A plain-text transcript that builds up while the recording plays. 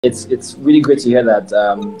It's really great to hear that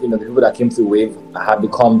the people that came through Wave have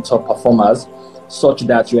become top performers, such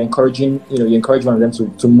that you encourage one of them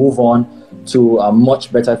to move on to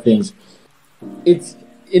much better things. It's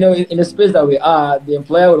in the space that we are, the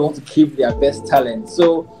employer would want to keep their best talent.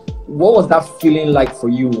 So, what was that feeling like for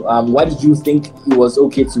you? Why did you think it was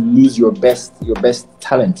okay to lose your best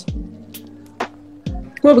talent?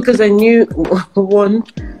 Well, because I knew one.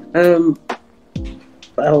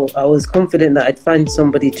 I was confident that I'd find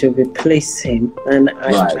somebody to replace him, and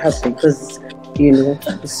I have, because there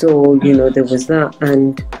was that,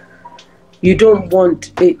 and you don't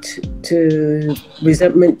want it to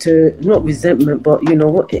not resentment, but he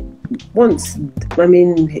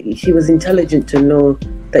was intelligent to know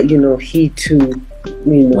that he too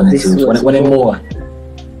wanted more.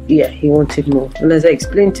 Yeah, he wanted more. And as I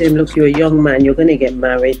explained to him, look, you're a young man, you're going to get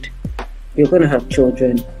married, you're going to have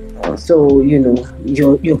children, so you're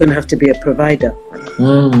going to have to be a provider,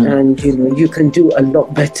 and you can do a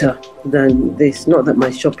lot better than this. Not that my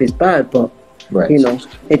shop is bad, but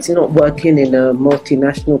it's not working in a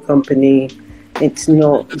multinational company. It's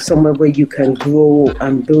not somewhere where you can grow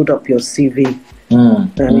and build up your CV.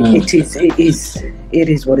 It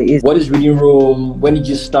is what it is. What is Reading Room? When did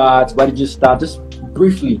you start? Why did you start? Just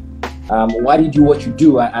briefly, why did you do what you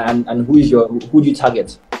do, and who do you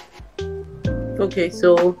target? Okay,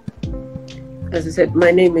 so as I said, my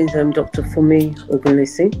name is Dr. Funmi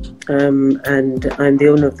Ogunlesi, and I'm the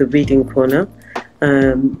owner of the Reading Corner.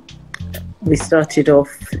 We started off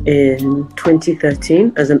in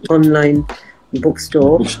 2013 as an online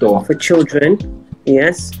bookstore for children.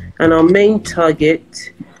 Yes, and our main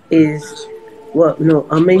target is which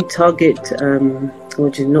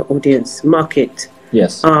is not audience, market.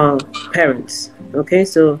 Yes, are parents. Okay,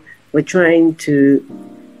 so we're trying to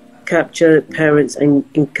capture parents and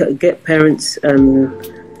get parents'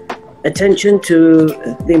 attention to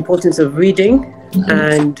the importance of reading,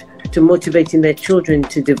 and to motivating their children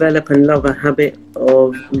to develop and love a habit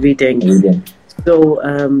of reading. So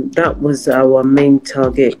that was our main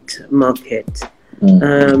target market.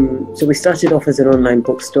 So we started off as an online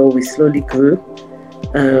bookstore. We slowly grew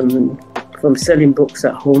from selling books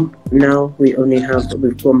at home. Now we've gone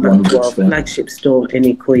back to our flagship store in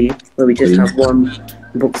Ikoyi, where we just have one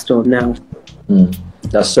bookstore now.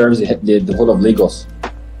 That serves the whole of Lagos.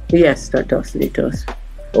 Yes, it does.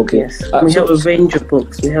 Okay. Yes. We have a range of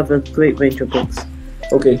books. We have a great range of books.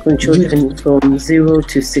 Okay. From children from 0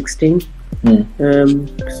 to 16.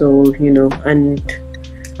 So, and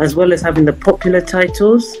as well as having the popular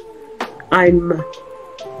titles, I'm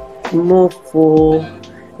more for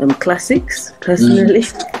classics, personally,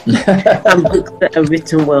 and books that are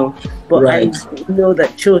written well. But I know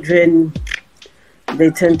that children, they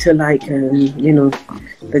tend to like,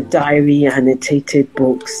 the diary annotated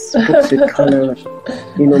books with colour,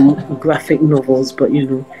 graphic novels. But,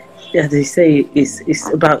 as they say, it's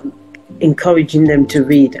about encouraging them to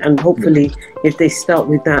read. And hopefully, if they start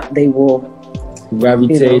with that, they will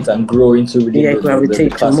gravitate and grow into reading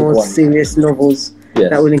gravitate to more serious novels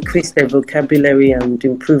that will increase their vocabulary and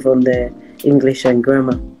improve on their English and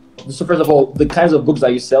grammar. So first of all, the kinds of books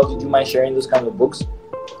that you sell, did you mind sharing those kinds of books?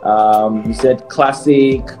 You said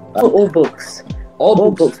classic. All books. All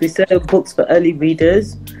books. We sell books for early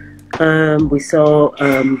readers. We sell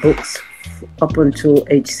books up until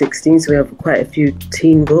age 16. So we have quite a few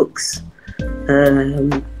teen books,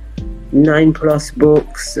 9+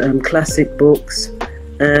 books, classic books,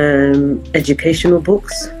 educational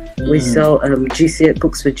books. We sell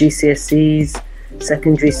books for GCSEs,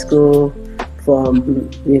 secondary school, from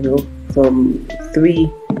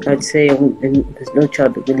 3. I'd say, and there's no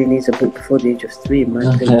child that really needs a book before the age of 3. In my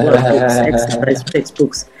opinion, exercise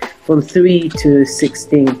textbooks from 3 to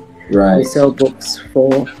 16. Right. We sell books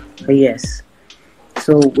for yes.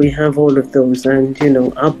 So we have all of those, and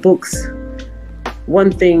our books.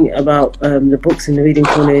 One thing about the books in the Reading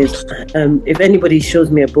Corner is, if anybody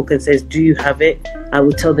shows me a book and says, "Do you have it?" I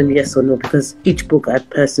will tell them yes or no, because each book I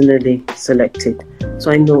personally selected,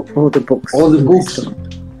 so I know all the books. All the books.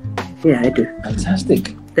 Yeah, I do.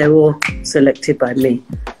 Fantastic. They're all selected by me.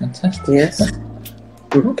 Fantastic. Yes.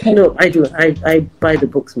 Okay. No, I do. I buy the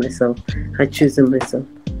books myself. I choose them myself.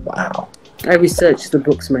 Wow. I research the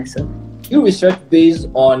books myself. You research based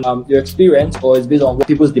on your experience, or is based on what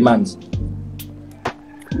people's demands?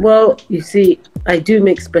 Well, you see, I do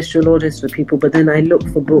make special orders for people, but then I look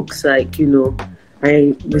for books like,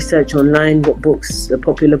 I research online what books, the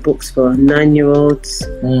popular books for 9-year-olds,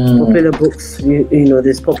 popular books,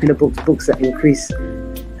 there's popular books that increase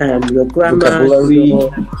your grammar, your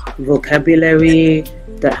vocabulary,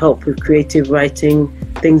 that help with creative writing,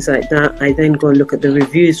 things like that. I then go and look at the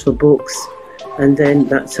reviews for books and then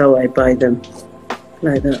that's how I buy them,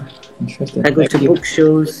 like that. Interesting. I go to book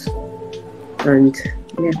shows and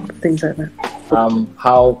things like that.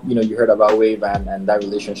 How you heard about Wave and that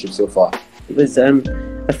relationship so far? It was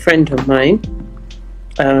a friend of mine.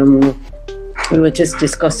 We were just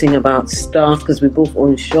discussing about stuff because we both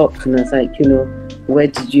own shops, and I was like, where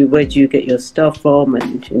do you get your stuff from?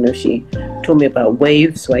 And she told me about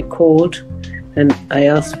Wave, so I called and I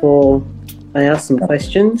asked some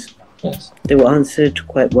questions. Yes. They were answered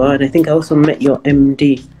quite well, and I think I also met your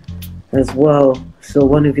MD as well. So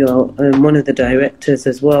one of the directors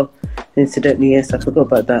as well. Incidentally, yes, I forgot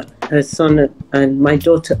about that. Her son and my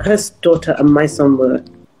daughter, her daughter and my son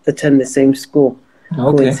attend the same school.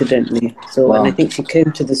 Okay. Coincidentally. So, wow. And I think she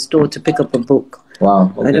came to the store to pick up a book.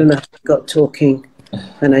 Wow. Okay. I don't know how we got talking,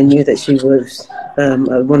 and I knew that she was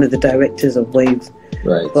one of the directors of Wave.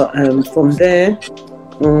 Right. But from there,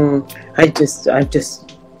 I've just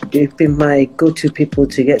been my go-to people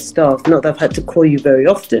to get staff. Not that I've had to call you very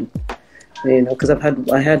often, because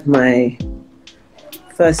I had my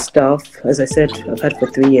first staff, as I said, I've had for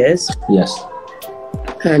 3 years. Yes.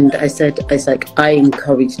 And I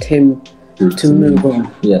encouraged him to move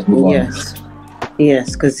on. Yes, move on.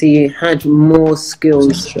 Yes, because he had more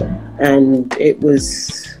skills, and it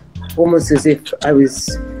was almost as if I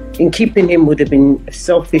was, in keeping him, would have been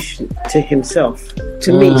selfish to himself.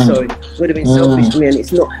 To me, would have been selfish to me, and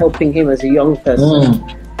it's not helping him as a young person.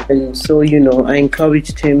 And so, I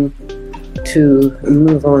encouraged him to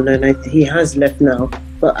move on, and he has left now.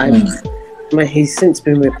 But he's since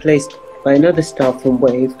been replaced by another staff from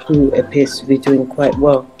Wave who appears to be doing quite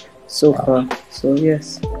well so far. So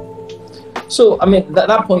yes. So I mean,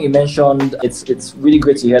 that point you mentioned, it's really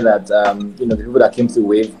great to hear that the people that came through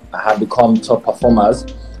Wave have become top performers,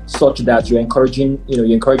 such that you're encouraging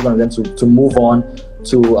one of them to move on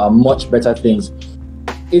to much better things.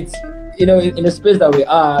 It's in the space that we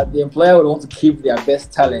are, the employer would want to keep their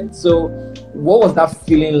best talent. So what was that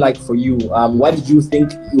feeling like for you? Why did you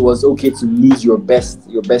think it was okay to lose your best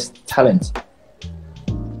talent?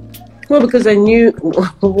 Well, because I knew,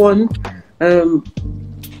 one,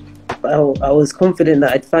 I was confident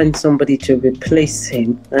that I'd find somebody to replace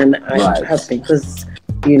him, and I have, because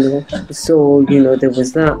so there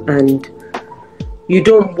was that, and you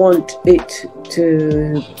don't want it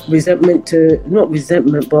to not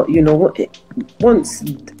resentment, but he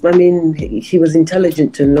was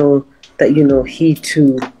intelligent to know that he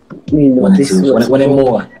too wanted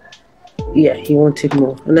more. Yeah, he wanted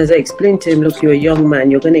more. And as I explained to him, look, you're a young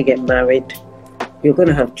man, you're going to get married, you're going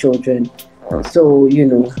to have children, so you're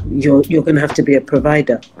going to have to be a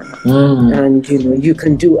provider, and you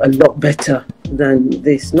can do a lot better than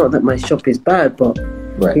this. Not that my shop is bad, but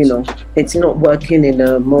it's not working in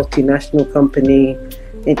a multinational company.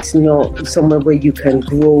 It's not somewhere where you can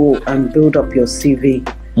grow and build up your CV.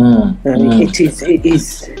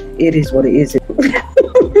 It is what it is.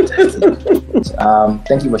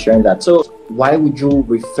 Thank you for sharing that. So why would you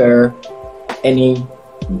refer any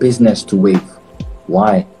business to Wave?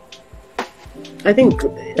 Why? I think,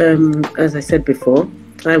 as I said before,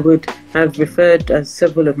 I would have referred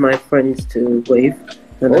several of my friends to Wave,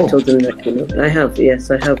 and I told them that I have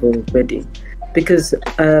already, because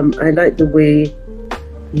I like the way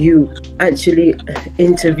you actually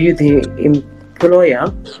interview the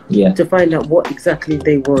employer to find out what exactly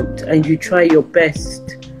they want, and you try your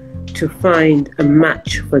best to find a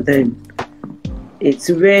match for them. It's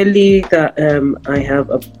rarely that I have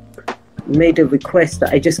made a request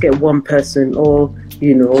that I just get one person, or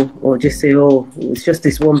just say, it's just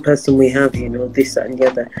this one person we have, this, that, and the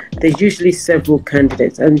other. There's usually several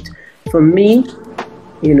candidates, and for me,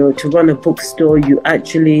 to run a bookstore, you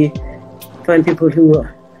actually find people who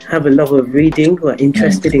have a love of reading, who are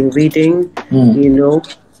interested in reading,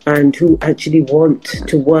 and who actually want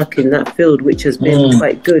to work in that field, which has been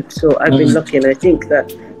quite good. So I've been lucky, and I think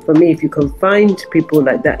that for me, if you can find people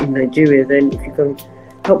like that in Nigeria, then if you can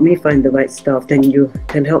help me find the right staff, then you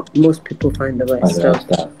can help most people find the right staff.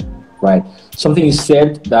 Right. Something you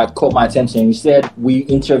said that caught my attention. You said we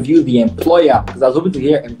interview the employer, because I was hoping to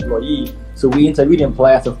hear employee. So we interview the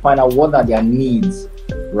employer to find out what are their needs,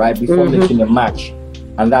 right, before making a match,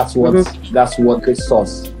 and that's what good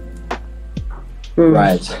sauce.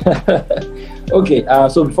 Right. Okay.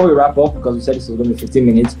 So before we wrap up, because we said this was going to be 15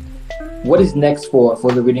 minutes, what is next for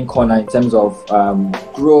the Reading Corner in terms of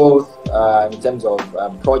growth, in terms of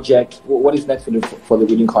project? What is next for the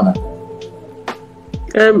Reading Corner?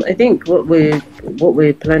 I think what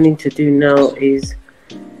we're planning to do now is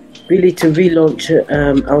really to relaunch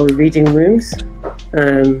our reading rooms,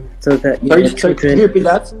 so that children. Can you repeat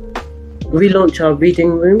that? Relaunch our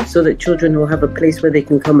reading rooms so that children will have a place where they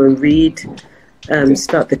can come and read,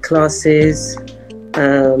 start the classes,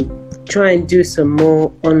 try and do some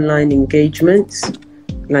more online engagements,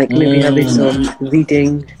 like maybe having some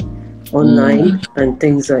reading online and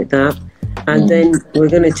things like that. And then we're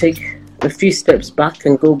going to take a few steps back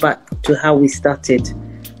and go back to how we started.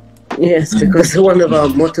 Yes, because one of our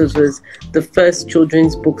mottos was the first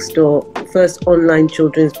online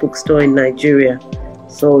children's bookstore in Nigeria.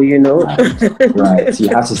 So, right, you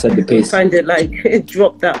have to set the pace. Kind of like it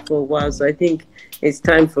dropped that for a while. So I think it's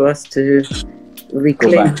time for us to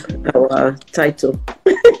reclaim our title.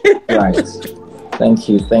 Right. Thank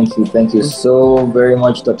you so very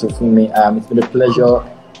much, Dr. Funmi. It's been a pleasure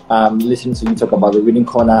listening to you talk about the Reading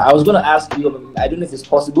Corner. I was going to ask you, I don't know if it's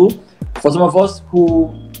possible, for some of us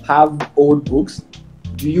who have old books,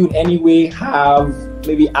 do you in any way have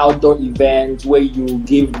maybe outdoor events where you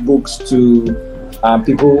give books to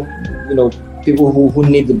people, people who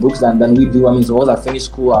need the books than we do? I mean, so all that finish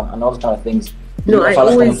school and all those kind of things. No, I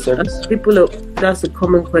always that's a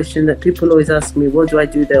common question that people always ask me, what do I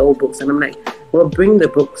do with their old books? And I'm like, well, bring the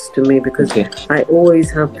books to me, because I always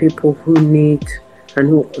have people who need, and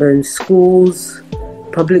who are in schools,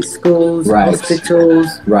 public schools, hospitals,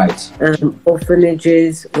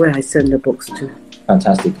 orphanages, where I send the books to.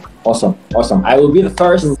 Fantastic. Awesome. I will be the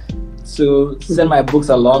first to send my books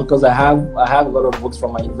along, because I have a lot of books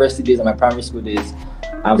from my university days and my primary school days.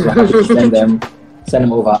 I'm so happy to send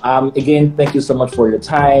them over. Again, thank you so much for your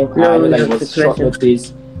time. I know that it was short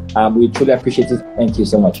notice. We truly appreciate it. Thank you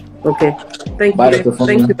so much. Okay. Thank you.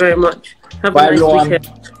 Thank you very much. Have a nice weekend.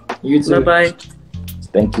 You too. Bye-bye.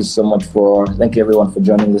 Thank you everyone for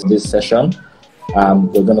joining this session.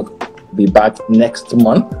 We're going to be back next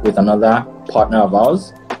month with another partner of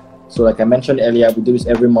ours. So like I mentioned earlier, we do this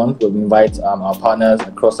every month, where we invite our partners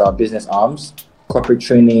across our business arms, corporate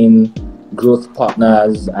training, growth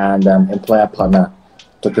partners, and employer partner.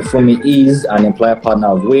 Dr. Funmi is an employer partner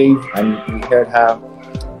of Wave, and we heard her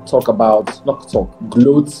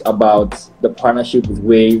gloat about the partnership with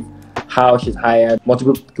Wave, how she's hired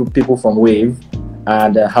multiple people from Wave,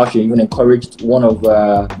 and how she even encouraged one of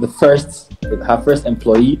her first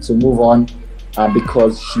employee to move on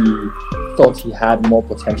because she thought he had more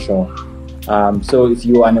potential. So if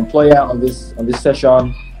you are an employer on this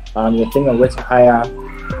session and you're thinking of where to hire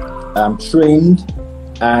trained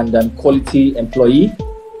and quality employee,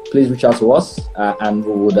 please reach out to us and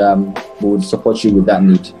we would support you with that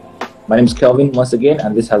need. My name is Kelvin once again,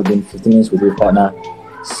 and this has been 15 Minutes with your partner.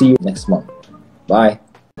 See you next month. Bye.